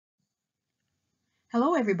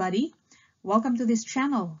Hello everybody, welcome to this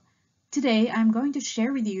channel. Today I'm going to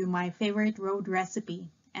share with you my favorite road recipe,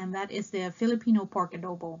 and that is the Filipino pork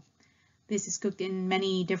adobo. This is cooked in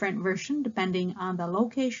many different versions depending on the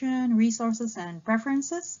location, resources, and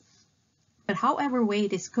preferences. But however way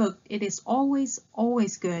it is cooked, it is always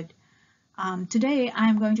good. Today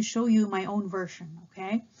I'm going to show you my own version,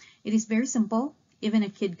 okay? It is very simple, even a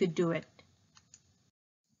kid could do it.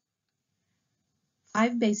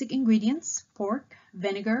 5 basic ingredients: pork,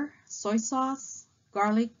 vinegar, soy sauce,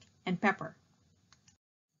 garlic, and pepper.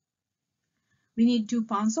 We need 2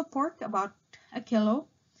 pounds of pork, about a kilo.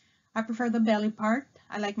 I prefer the belly part.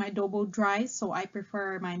 I like my adobo dry, so I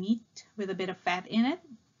prefer my meat with a bit of fat in it.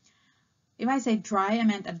 If I say dry, I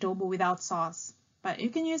meant adobo without sauce. But you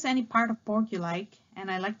can use any part of pork you like, and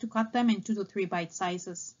I like to cut them in 2 to 3 bite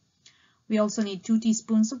sizes. We also need 2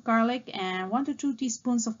 teaspoons of garlic and 1 to 2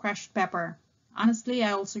 teaspoons of crushed pepper. Honestly,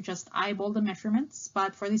 I also just eyeball the measurements,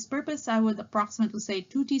 but for this purpose, I would approximately say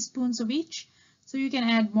 2 teaspoons of each, so you can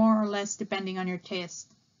add more or less depending on your taste.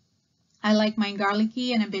 I like mine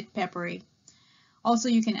garlicky and a bit peppery. Also,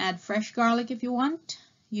 you can add fresh garlic if you want.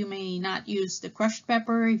 You may not use the crushed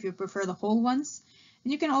pepper if you prefer the whole ones.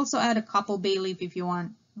 And you can also add a couple bay leaf if you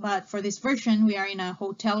want. But for this version, we are in a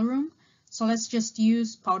hotel room, so let's just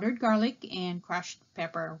use powdered garlic and crushed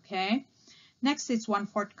pepper, okay? Next is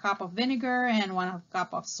 1/4 cup of vinegar and 1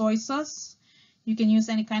 cup of soy sauce. You can use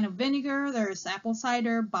any kind of vinegar. There's apple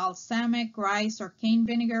cider, balsamic, rice, or cane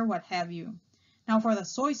vinegar, what have you. Now for the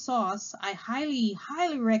soy sauce, I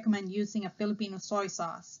highly recommend using a Filipino soy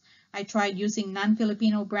sauce. I tried using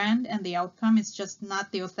non-Filipino brand and the outcome is just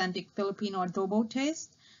not the authentic Filipino adobo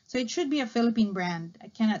taste. So it should be a Philippine brand. I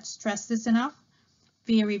cannot stress this enough.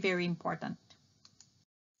 Very important.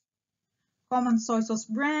 Common soy sauce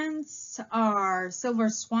brands are Silver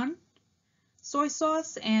Swan soy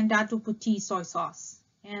sauce and Datu Puti soy sauce,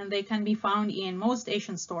 and they can be found in most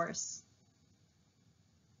Asian stores.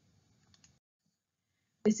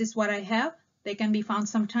 This is what I have. They can be found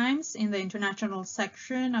sometimes in the international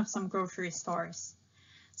section of some grocery stores.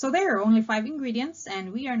 So there are only 5 ingredients,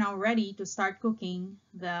 and we are now ready to start cooking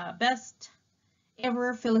the best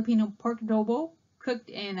ever Filipino pork adobo cooked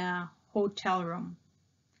in a hotel room.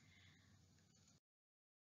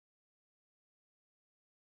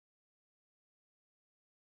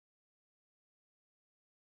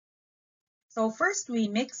 So first we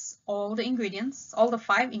mix all the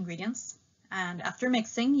 5 ingredients, and after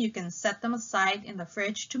mixing you can set them aside in the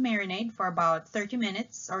fridge to marinate for about 30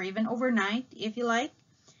 minutes or even overnight if you like.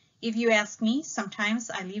 If you ask me, sometimes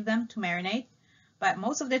I leave them to marinate, but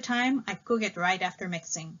most of the time I cook it right after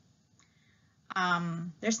mixing.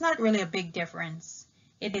 There's not really a big difference.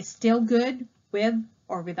 It is still good with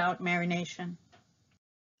or without marination.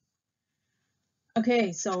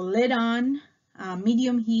 Okay, so lid on,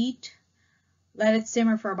 medium heat. Let it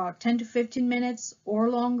simmer for about 10 to 15 minutes or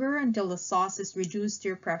longer until the sauce is reduced to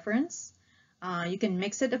your preference. You can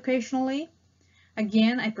mix it occasionally.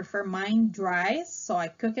 Again, I prefer mine dry, so I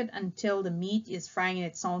cook it until the meat is frying in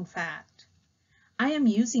its own fat. I am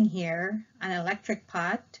using here an electric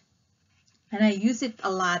pot, and I use it a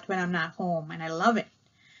lot when I'm not home, and I love it.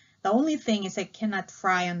 The only thing is I cannot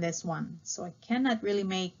fry on this one, so I cannot really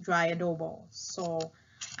make dry adobo. So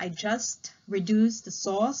I just reduce the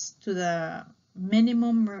sauce to the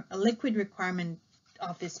minimum liquid requirement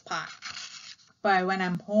of this pot. But when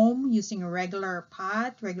I'm home using a regular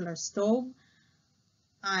pot, regular stove,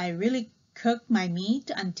 I really cook my meat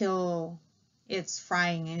until it's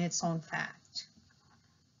frying in its own fat.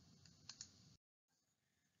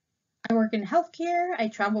 I work in healthcare. I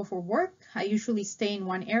travel for work. I usually stay in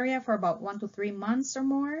one area for about 1 to 3 months or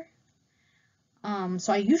more.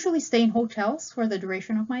 So I usually stay in hotels for the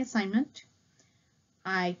duration of my assignment.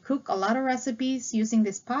 I cook a lot of recipes using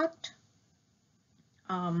this pot.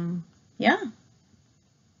 Yeah.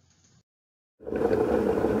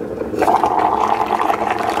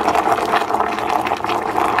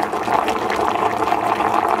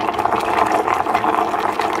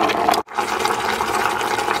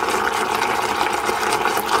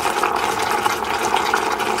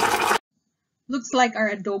 Looks like our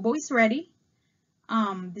adobo is ready.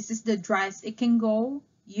 This is the driest it can go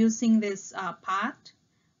using this pot.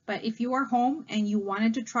 But if you are home and you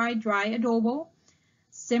wanted to try dry adobo,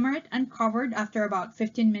 simmer it uncovered after about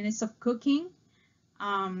 15 minutes of cooking.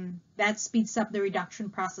 That speeds up the reduction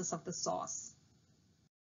process of the sauce.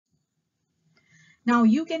 Now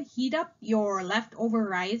you can heat up your leftover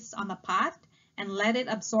rice on the pot and let it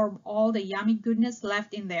absorb all the yummy goodness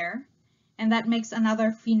left in there. And that makes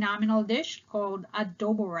another phenomenal dish called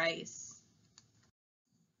adobo rice.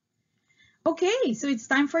 Okay, so it's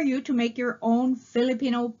time for you to make your own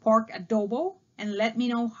Filipino pork adobo and let me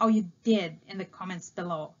know how you did in the comments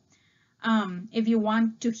below. If you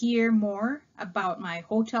want to hear more about my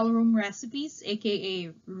hotel room recipes,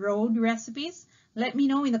 aka road recipes, let me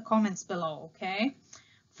know in the comments below, okay?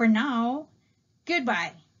 For now,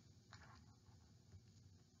 goodbye.